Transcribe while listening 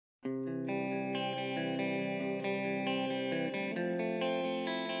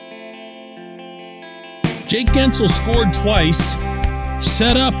Jake Gensel scored twice,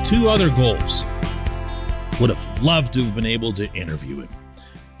 set up 2 other goals. Would have loved to have been able to interview him.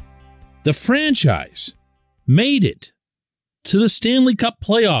 The franchise made it to the Stanley Cup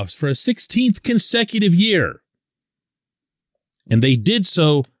playoffs for a 16th consecutive year. And they did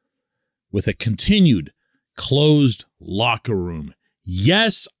so with a continued closed locker room.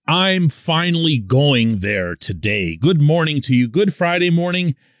 Yes, I'm finally going there today. Good morning to you. Good Friday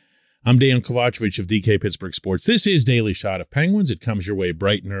morning. I'm Dan Kovacevic of DK Pittsburgh Sports. This is Daily Shot of Penguins. It comes your way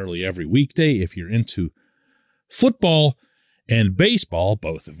bright and early every weekday if you're into football and baseball,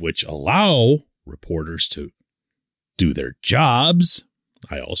 both of which allow reporters to do their jobs.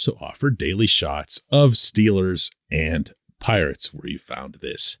 I also offer daily shots of Steelers and Pirates, where you found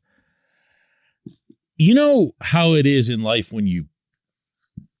this. You know how it is in life when you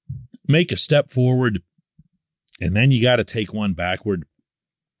make a step forward and then you got to take one backward.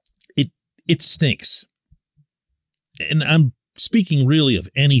 It stinks. And I'm speaking really of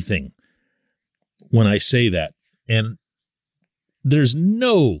anything when I say that. And there's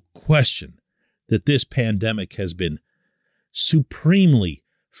no question that this pandemic has been supremely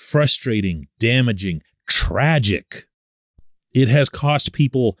frustrating, damaging, tragic. It has cost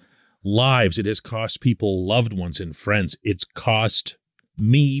people lives. It has cost people loved ones and friends. It's cost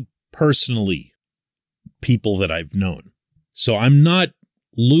me personally people that I've known. So I'm not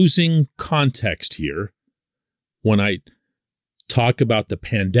losing context here when I talk about the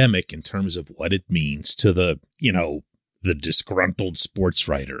pandemic in terms of what it means to the disgruntled sports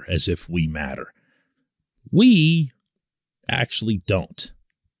writer, as if we matter. We actually don't.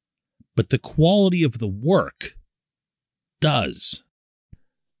 But the quality of the work does.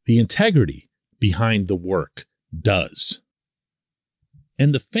 The integrity behind the work does.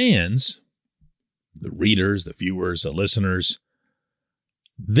 And the fans, the readers, the viewers, the listeners,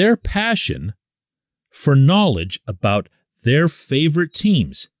 their passion for knowledge about their favorite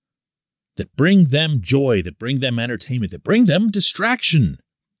teams that bring them joy, that bring them entertainment, that bring them distraction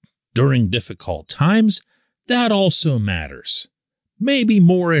during difficult times, that also matters. Maybe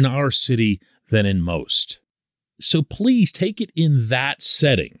more in our city than in most. So please take it in that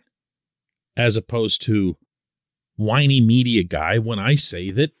setting, as opposed to whiny media guy when I say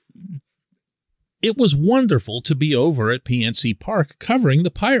that it was wonderful to be over at PNC Park covering the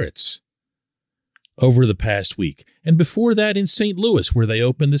Pirates over the past week. And before that in St. Louis, where they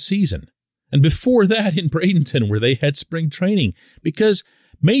opened the season. And before that in Bradenton, where they had spring training. Because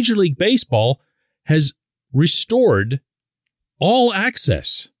Major League Baseball has restored all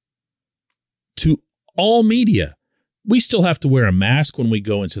access to all media. We still have to wear a mask when we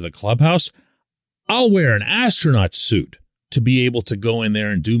go into the clubhouse. I'll wear an astronaut suit to be able to go in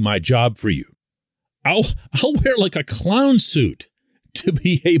there and do my job for you. I'll wear like a clown suit to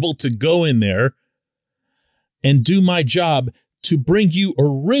be able to go in there and do my job to bring you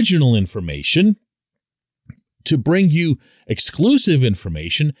original information, to bring you exclusive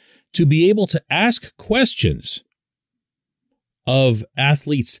information, to be able to ask questions of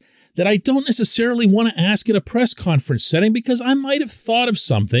athletes that I don't necessarily want to ask at a press conference setting because I might have thought of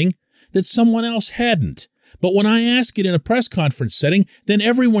something that someone else hadn't. But when I ask it in a press conference setting, then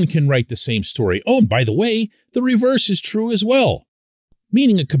everyone can write the same story. Oh, and by the way, the reverse is true as well.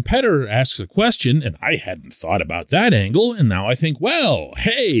 Meaning a competitor asks a question, and I hadn't thought about that angle, and now I think, well,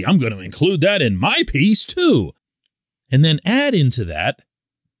 hey, I'm going to include that in my piece too. And then add into that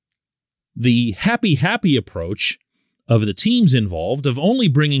the happy approach of the teams involved of only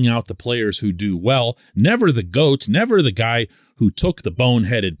bringing out the players who do well, never the GOAT, never the guy who took the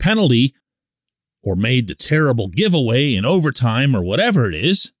boneheaded penalty or made the terrible giveaway in overtime or whatever it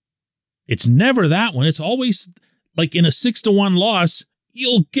is. It's never that one. It's always like in a 6-1 loss,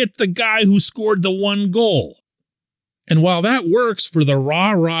 you'll get the guy who scored the one goal. And while that works for the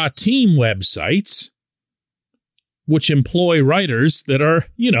rah-rah team websites, which employ writers that are,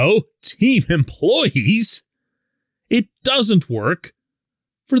 team employees, it doesn't work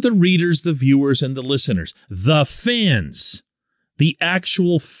for the readers, the viewers, and the listeners, the fans. The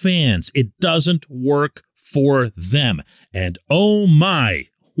actual fans. It doesn't work for them. And oh my,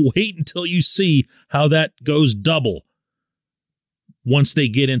 wait until you see how that goes double once they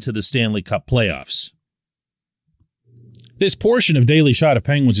get into the Stanley Cup playoffs. This portion of Daily Shot of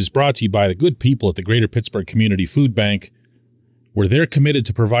Penguins is brought to you by the good people at the Greater Pittsburgh Community Food Bank, where they're committed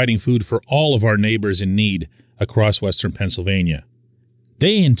to providing food for all of our neighbors in need across Western Pennsylvania.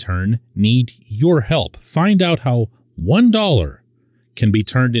 They, in turn, need your help. Find out how $1 can be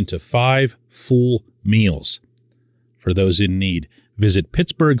turned into 5 full meals for those in need. Visit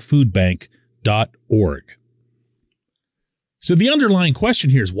pittsburghfoodbank.org. So the underlying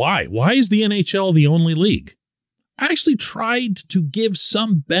question here is why? Why is the NHL the only league? I actually tried to give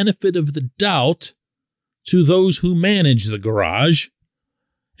some benefit of the doubt to those who manage the garage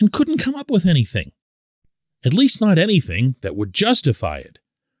and couldn't come up with anything. At least not anything that would justify it.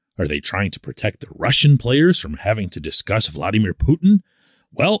 Are they trying to protect the Russian players from having to discuss Vladimir Putin?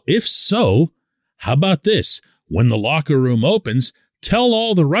 Well, if so, how about this? When the locker room opens, tell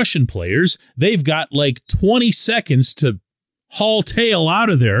all the Russian players they've got like 20 seconds to haul tail out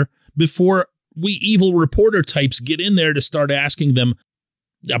of there before we evil reporter types get in there to start asking them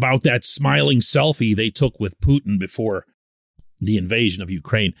about that smiling selfie they took with Putin before the invasion of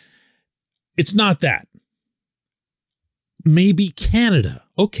Ukraine. It's not that. Maybe Canada.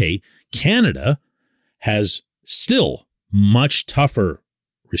 Okay, Canada has still much tougher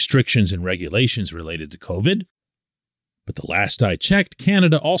restrictions and regulations related to COVID. But the last I checked,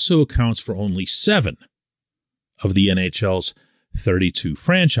 Canada also accounts for only 7 of the NHL's 32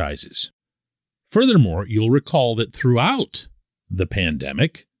 franchises. Furthermore, you'll recall that throughout the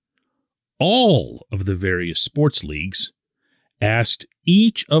pandemic, all of the various sports leagues asked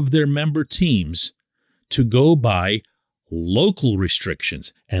each of their member teams to go by local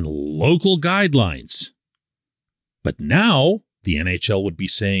restrictions and local guidelines. But now the NHL would be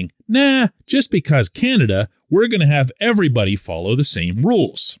saying, nah, just because Canada, we're going to have everybody follow the same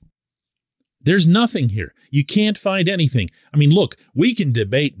rules. There's nothing here. You can't find anything. I mean, look, we can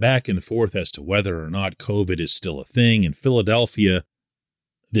debate back and forth as to whether or not COVID is still a thing. In Philadelphia,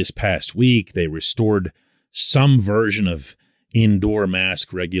 this past week, they restored some version of indoor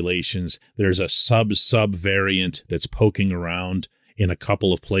mask regulations. There's a sub variant that's poking around in a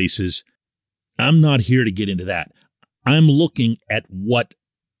couple of places. I'm not here to get into that. I'm looking at what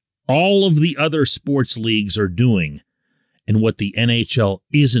all of the other sports leagues are doing and what the NHL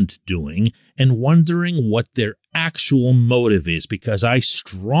isn't doing, and wondering what their actual motive is, because I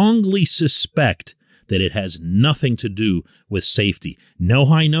strongly suspect that it has nothing to do with safety. Know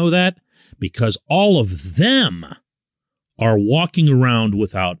how I know that? Because all of them are walking around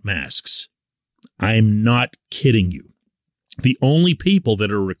without masks. I'm not kidding you. The only people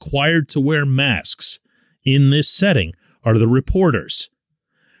that are required to wear masks in this setting are the reporters.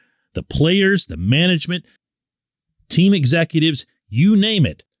 The players, the management, team executives, you name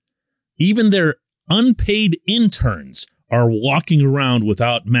it. Even their unpaid interns are walking around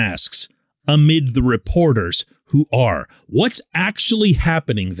without masks amid the reporters who are. What's actually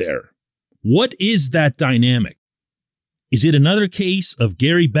happening there? What is that dynamic? Is it another case of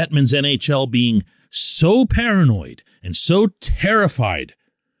Gary Bettman's NHL being so paranoid and so terrified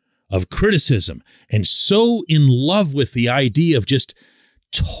of criticism and so in love with the idea of just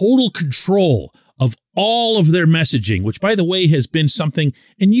total control of all of their messaging, which, by the way, has been something,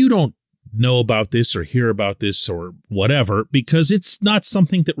 and you don't know about this or hear about this or whatever, because it's not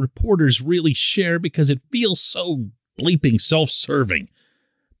something that reporters really share because it feels so bleeping self-serving.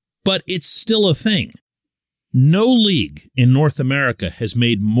 But it's still a thing. No league in North America has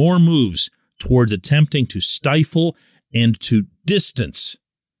made more moves towards attempting to stifle and to distance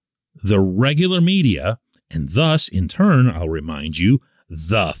the regular media, and thus, in turn, I'll remind you,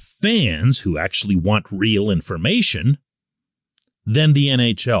 the fans who actually want real information, than the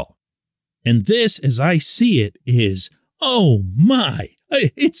NHL. And this, as I see it, is, oh my,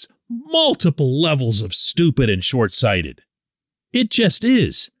 it's multiple levels of stupid and short-sighted. It just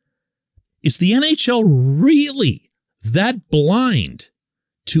is. Is the NHL really that blind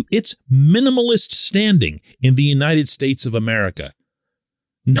to its minimalist standing in the United States of America?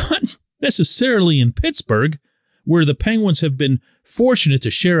 Not necessarily in Pittsburgh, where the Penguins have been fortunate to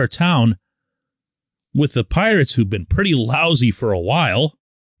share a town with the Pirates, who've been pretty lousy for a while.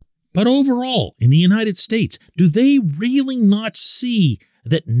 But overall, in the United States, do they really not see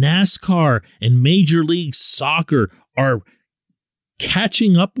that NASCAR and Major League Soccer are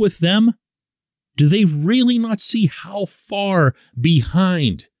catching up with them? Do they really not see how far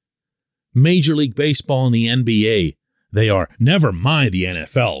behind Major League Baseball and the NBA they are? Never mind the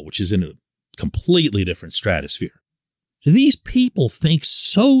NFL, which is in a completely different stratosphere. Do these people think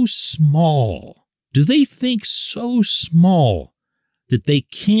so small? Do they think so small that they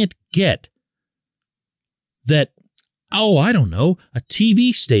can't get that, oh, I don't know, a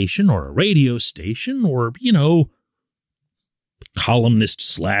TV station or a radio station or, columnist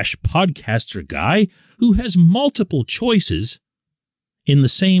 / podcaster guy who has multiple choices in the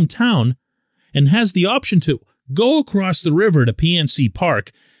same town and has the option to go across the river to PNC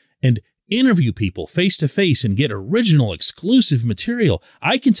Park and interview people face-to-face and get original exclusive material.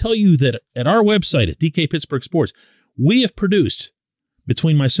 I can tell you that at our website at DK Pittsburgh Sports, we have produced,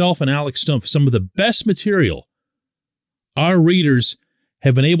 between myself and Alex Stumpf, some of the best material our readers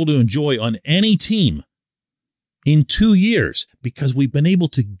have been able to enjoy on any team in 2 years, because we've been able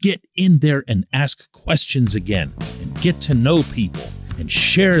to get in there and ask questions again and get to know people and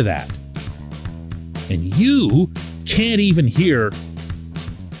share that. And you can't even hear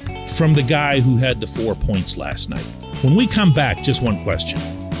from the guy who had the 4 points last night. When we come back, just one question.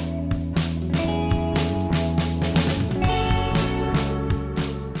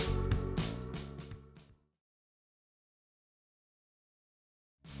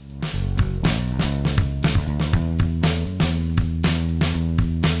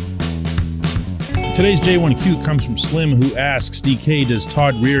 Today's J1Q comes from Slim, who asks, DK, does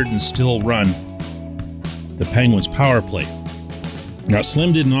Todd Reardon still run the Penguins power play? Now,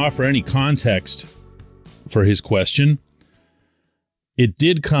 Slim didn't offer any context for his question. It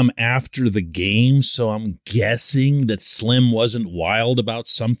did come after the game, so I'm guessing that Slim wasn't wild about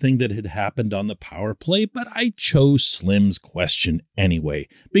something that had happened on the power play, but I chose Slim's question anyway,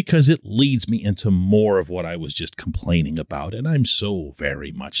 because it leads me into more of what I was just complaining about, and I'm so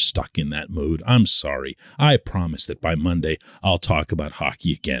very much stuck in that mood. I'm sorry. I promise that by Monday, I'll talk about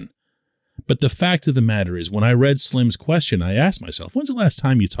hockey again. But the fact of the matter is, when I read Slim's question, I asked myself, when's the last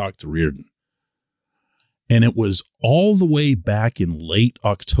time you talked to Reardon? And it was all the way back in late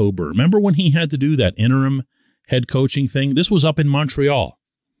October. Remember when he had to do that interim head coaching thing? This was up in Montreal.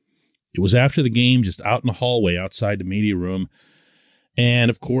 It was after the game, just out in the hallway outside the media room. And,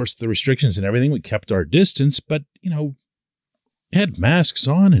 of course, the restrictions and everything, we kept our distance. But, had masks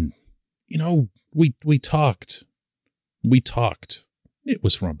on and, we talked. We talked. It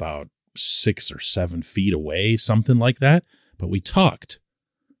was from about 6 or 7 feet away, something like that. But we talked.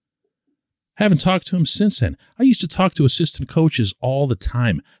 Haven't talked to him since then. I used to talk to assistant coaches all the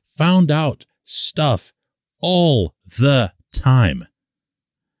time. Found out stuff all the time.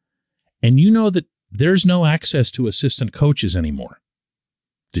 And you know that there's no access to assistant coaches anymore.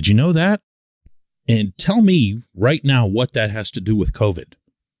 Did you know that? And tell me right now what that has to do with COVID.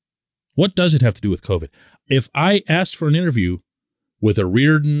 What does it have to do with COVID? If I asked for an interview with a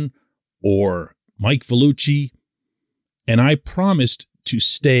Reardon or Mike Vellucci, and I promised to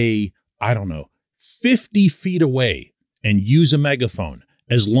stay 50 feet away and use a megaphone,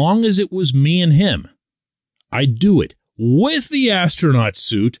 as long as it was me and him, I'd do it with the astronaut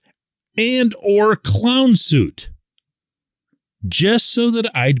suit and or clown suit, just so that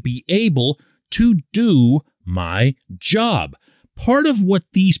I'd be able to do my job. Part of what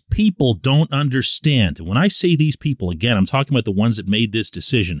these people don't understand, and when I say these people, again, I'm talking about the ones that made this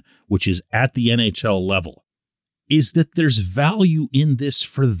decision, which is at the NHL level, is that there's value in this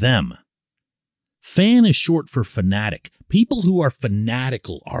for them. Fan is short for fanatic. People who are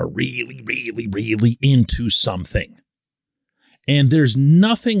fanatical are really, really, really into something. And there's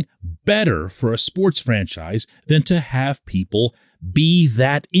nothing better for a sports franchise than to have people be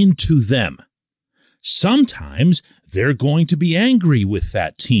that into them. Sometimes they're going to be angry with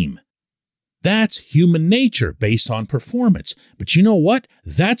that team. That's human nature based on performance. But you know what?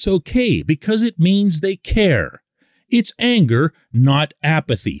 That's okay, because it means they care. It's anger, not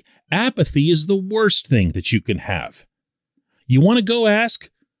apathy. Apathy is the worst thing that you can have. You want to go ask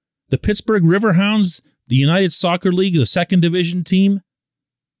the Pittsburgh Riverhounds, the United Soccer League, the second division team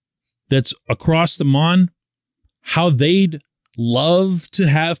that's across the Mon, how they'd love to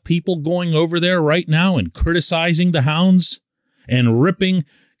have people going over there right now and criticizing the Hounds and ripping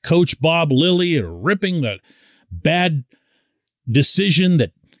Coach Bob Lilly or ripping the bad decision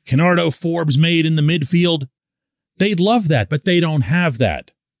that Kenardo Forbes made in the midfield. They'd love that, but they don't have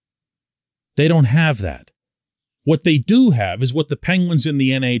that. They don't have that. What they do have is what the Penguins in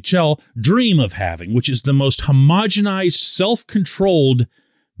the NHL dream of having, which is the most homogenized, self-controlled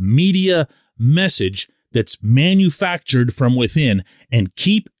media message that's manufactured from within and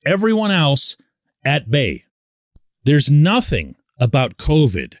keep everyone else at bay. There's nothing about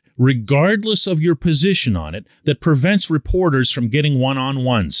COVID, regardless of your position on it, that prevents reporters from getting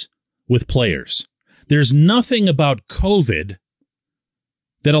one-on-ones with players. There's nothing about COVID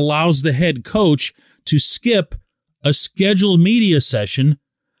that allows the head coach to skip a scheduled media session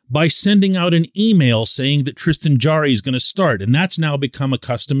by sending out an email saying that Tristan Jarry is going to start. And that's now become a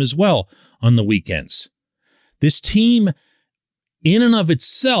custom as well on the weekends. This team in and of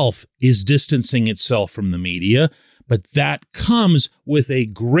itself is distancing itself from the media, but that comes with a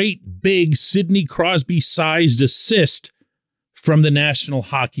great big Sidney Crosby-sized assist from the National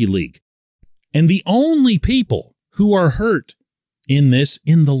Hockey League. And the only people who are hurt in this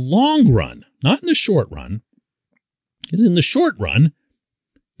in the long run, not in the short run, is in the short run,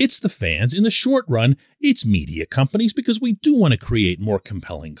 it's the fans. In the short run, it's media companies, because we do want to create more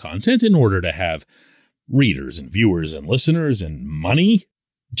compelling content in order to have readers and viewers and listeners and money,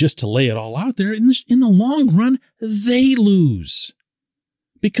 just to lay it all out there. In the long run, they lose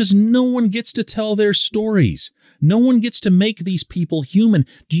because no one gets to tell their stories. No one gets to make these people human.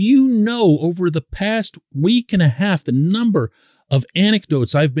 Do you know over the past week and a half, the number of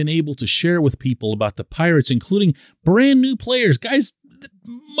anecdotes I've been able to share with people about the Pirates, including brand new players, guys that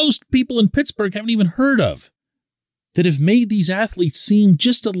most people in Pittsburgh haven't even heard of, that have made these athletes seem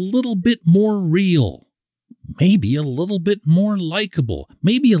just a little bit more real, maybe a little bit more likable,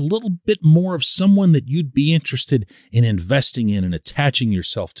 maybe a little bit more of someone that you'd be interested in investing in and attaching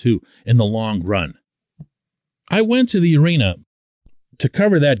yourself to in the long run. I went to the arena to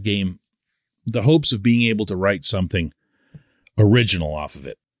cover that game, the hopes of being able to write something original off of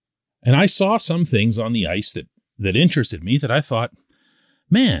it. And I saw some things on the ice that interested me that I thought,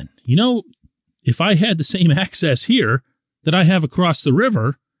 man, if I had the same access here that I have across the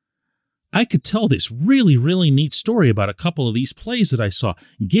river, I could tell this really, really neat story about a couple of these plays that I saw.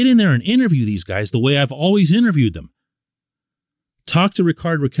 Get in there and interview these guys the way I've always interviewed them. Talk to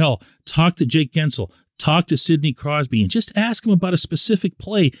Ricard Raquel, talk to Jake Gensel, talk to Sidney Crosby, and just ask them about a specific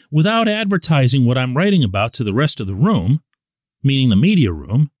play without advertising what I'm writing about to the rest of the room, meaning the media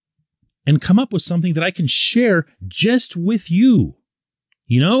room, and come up with something that I can share just with you.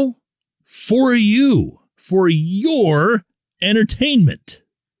 For you, for your entertainment,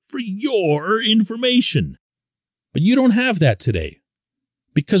 for your information. But you don't have that today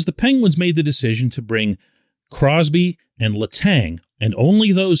because the Penguins made the decision to bring Crosby and Letang, and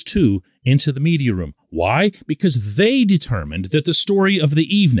only those two, into the media room. Why? Because they determined that the story of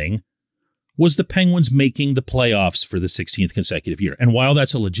the evening was the Penguins making the playoffs for the 16th consecutive year. And while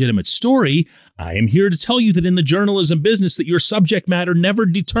that's a legitimate story, I am here to tell you that in the journalism business that your subject matter never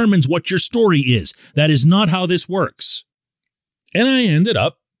determines what your story is. That is not how this works. And I ended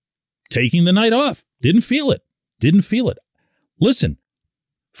up taking the night off. Didn't feel it. Listen,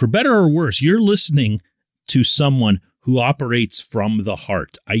 for better or worse, you're listening to someone who operates from the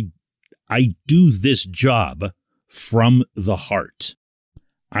heart. I do this job from the heart.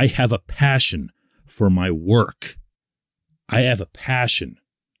 I have a passion for my work. I have a passion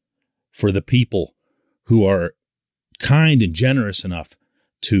for the people who are kind and generous enough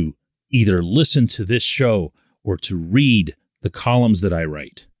to either listen to this show or to read the columns that I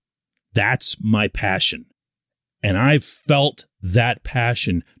write. That's my passion. And I've felt that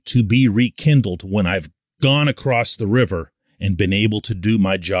passion to be rekindled when I've gone across the river and been able to do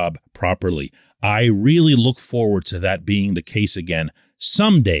my job properly. I really look forward to that being the case again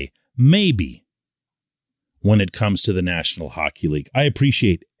someday, maybe, when it comes to the National Hockey League. I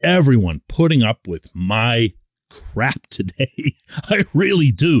appreciate everyone putting up with my crap today. I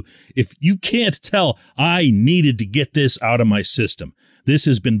really do. If you can't tell, I needed to get this out of my system. This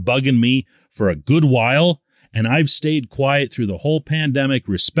has been bugging me for a good while, and I've stayed quiet through the whole pandemic,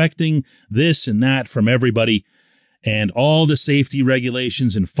 respecting this and that from everybody and all the safety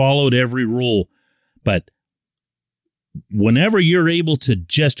regulations and followed every rule. But whenever you're able to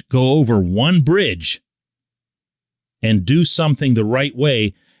just go over one bridge and do something the right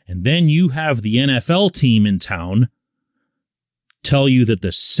way, and then you have the NFL team in town tell you that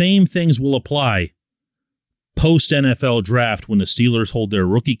the same things will apply post-NFL draft when the Steelers hold their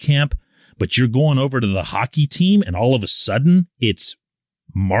rookie camp, but you're going over to the hockey team and all of a sudden it's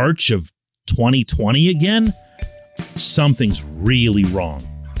March of 2020 again, something's really wrong.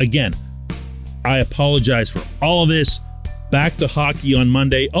 Again, I apologize for all of this. Back to hockey on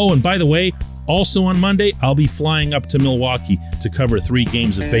Monday. Oh, and by the way, also on Monday, I'll be flying up to Milwaukee to cover 3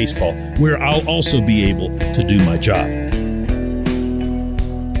 games of baseball, where I'll also be able to do my job.